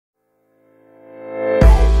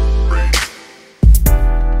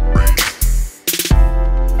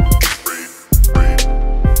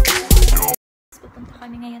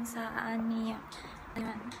saan niya.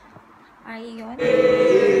 Ayun.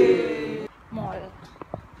 Mall.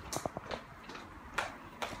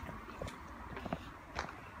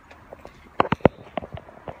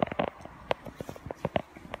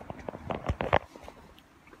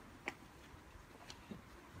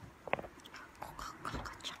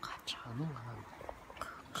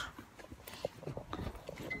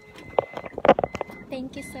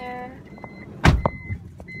 Thank you, sir.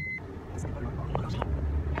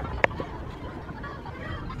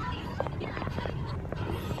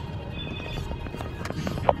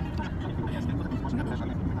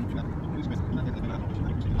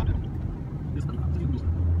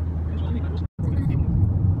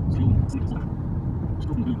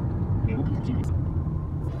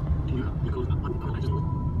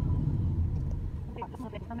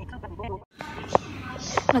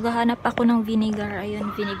 Naghahanap ako ng vinegar. Ayun,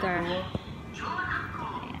 vinegar. Ayan.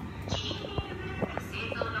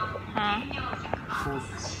 Ha?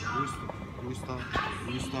 Oyster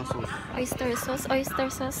sauce. Oyster sauce. Oyster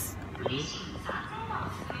sauce.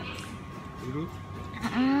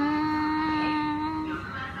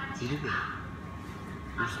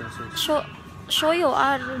 Shoyu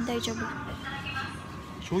aru daijoubu.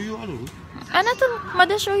 Shoyu aru? あなたま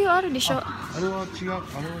だ醤油あるでしょ。あれは違う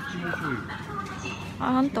醤油。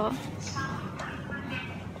あ、ほんと。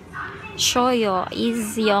Shoyu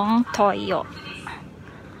is yung toyo.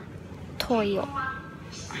 Toyo.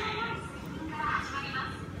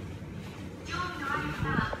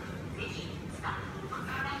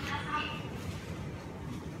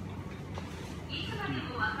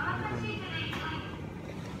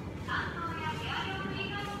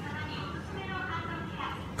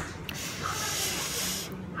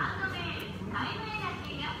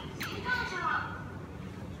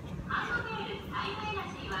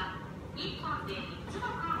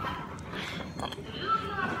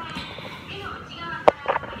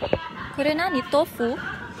 Kore nani? Tofu?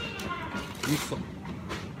 Miso.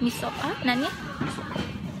 Miso? Ah, nani? Miso.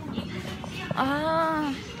 Ah,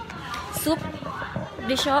 soup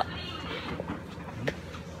de sho.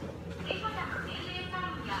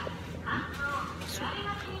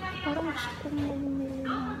 Parang gusto kong bumili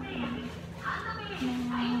ng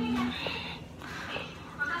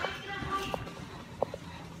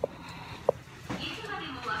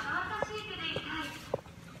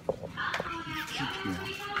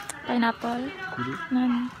pineapple.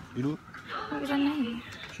 Nani? Iru? Iranai.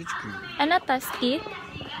 Shichiku. Anata suki?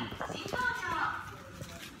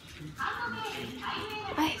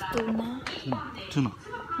 Ay, tuna. Tuna.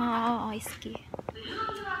 Ah, suki.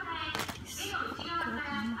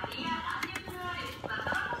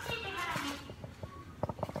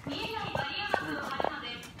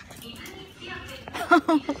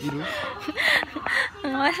 Iru?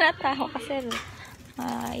 Natawa kasi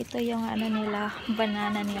ito yung ano nila,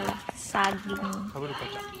 banana nila, saging.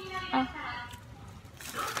 Ah.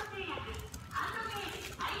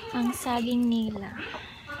 Ang saging nila.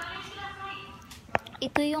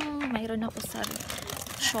 Ito yung mayroon ako sa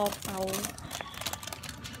siopaw.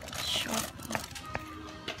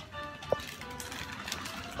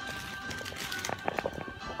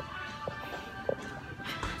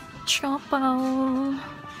 Siopaw.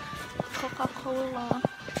 Coca-Cola.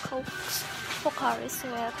 Coke. Pocari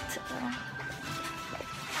Sweat.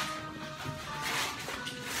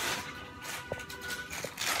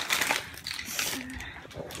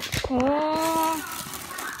 Oh.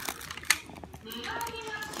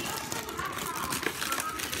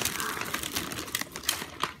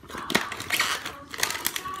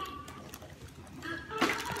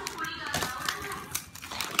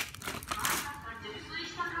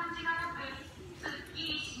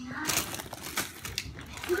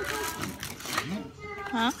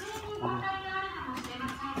 Huh?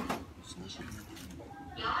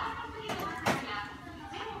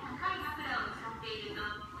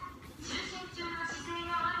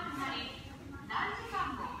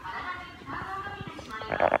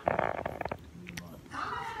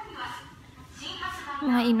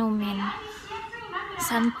 Mga inumin.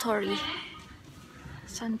 Suntory,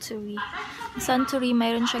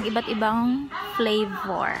 mayroon siyang iba't ibang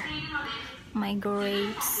flavor. May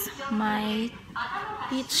grapes, may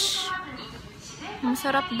peach.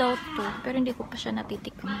 Masarap daw to, pero hindi ko pa siya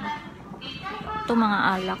natitikman. Ito mga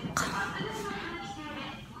alak.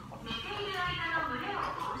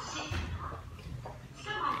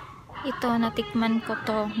 Ito, natikman ko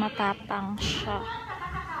to, matapang siya.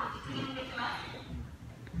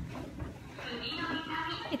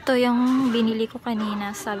 Ito yung binili ko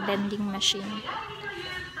kanina sa vending machine.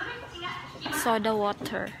 Soda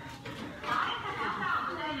water.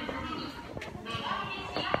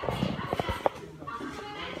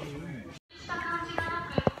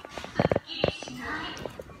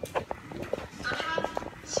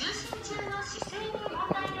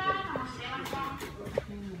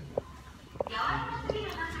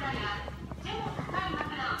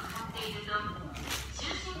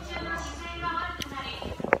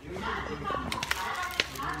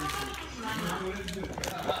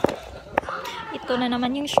 Ito na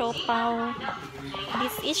naman yung siopaw.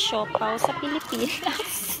 This is siopaw sa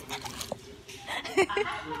Pilipinas.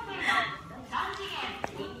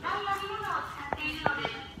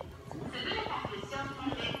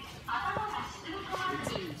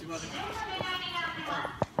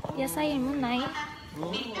 Yasay mo, Nay.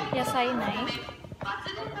 Yasay, Nay.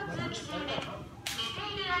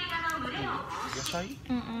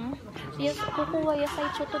 野菜？ここは野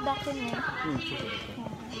菜ちょっとだけね。うん、ちょっとだ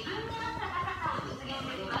け。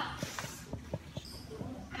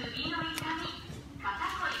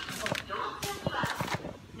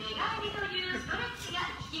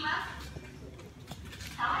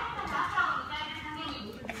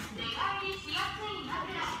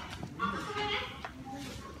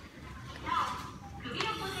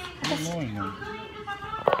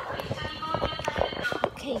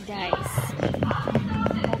Okay guys.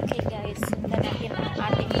 Okay guys. Sundan natin ang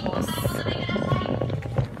ating boss.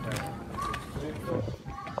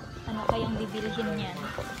 Ano kayang bibilhin niyan?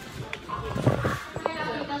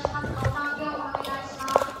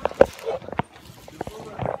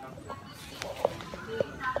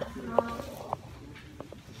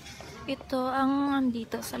 Ito ang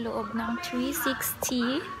andito sa loob ng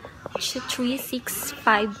 365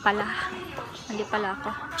 pala. Hindi pala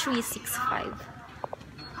ako. 365.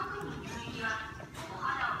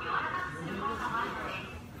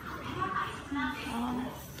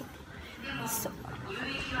 So,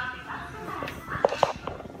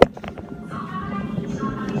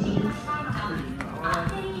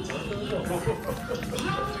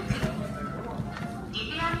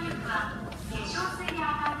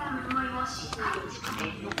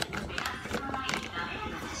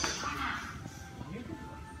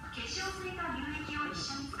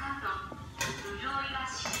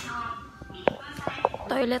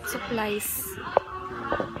 toilet supplies.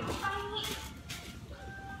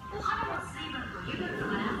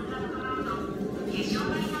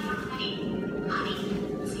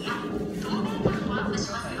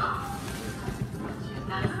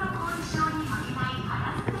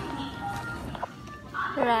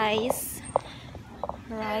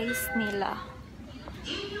 Rice nila.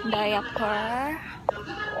 Diaper.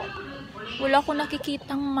 Wala ko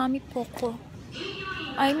nakikitang Mami Poco.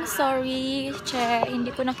 I'm sorry, Che.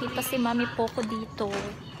 Hindi ko nakita si Mami Poco dito.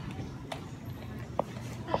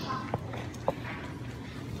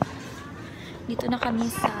 Dito na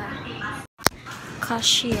kami sa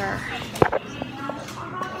cashier.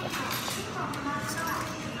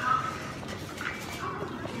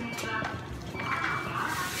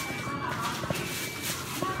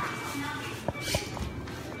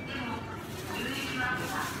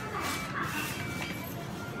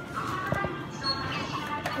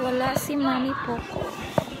 Wala si Mami Poco.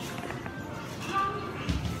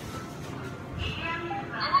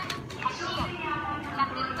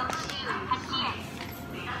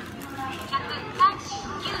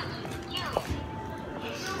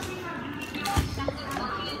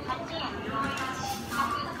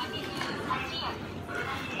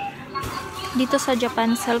 Dito sa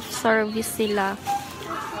Japan, self-service sila.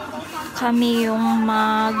 Kami yung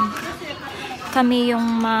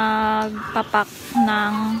magpapak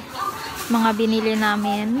ng mga binili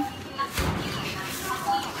namin.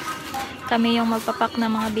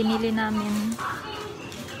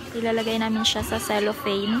 Ilalagay namin siya sa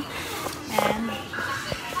cellophane. And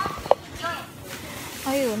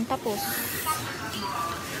ayun, tapos.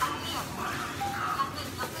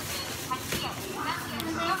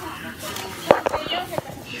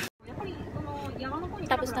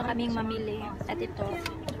 Tapos na kaming mamili. At ito,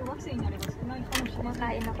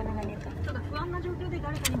 kumakain ako ng ganito.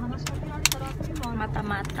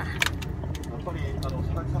 Mata-mata. やっぱり佐々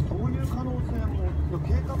木さん、そういう可能性も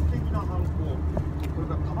計画的な犯行、それ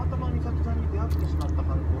からたまたま美咲ちゃんに出会ってしまった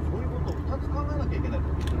犯行、そういうことを2つ考えなきゃいけないと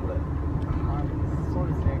思ってるぐらい。はい、そう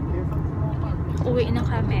ですね、警察もuwi na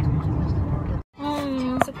kami.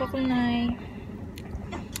 Super kunay.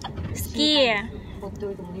 Ski.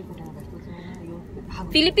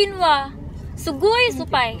 Philippine wa. Sugoi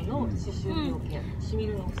supay. シミ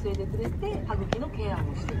るのを防いでくれて、歯茎のケア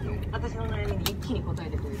もしてくれる。私の悩みに一気に答え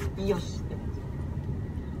てくれる。よしって感じ。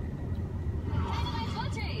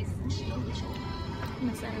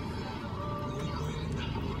Masarap.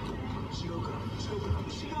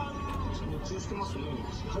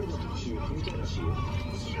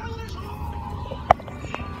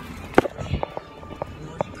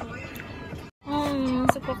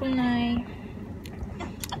 Super kunay.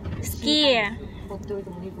 Ski.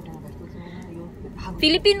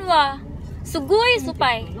 Philippine wa. Sugoi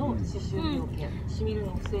supay. シミる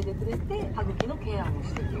のを防いでくれて、歯茎のケアも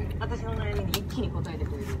してくれる。私の悩みに一気に答えて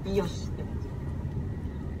くれる。よしって感じ。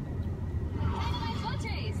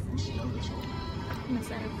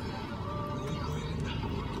Masarap.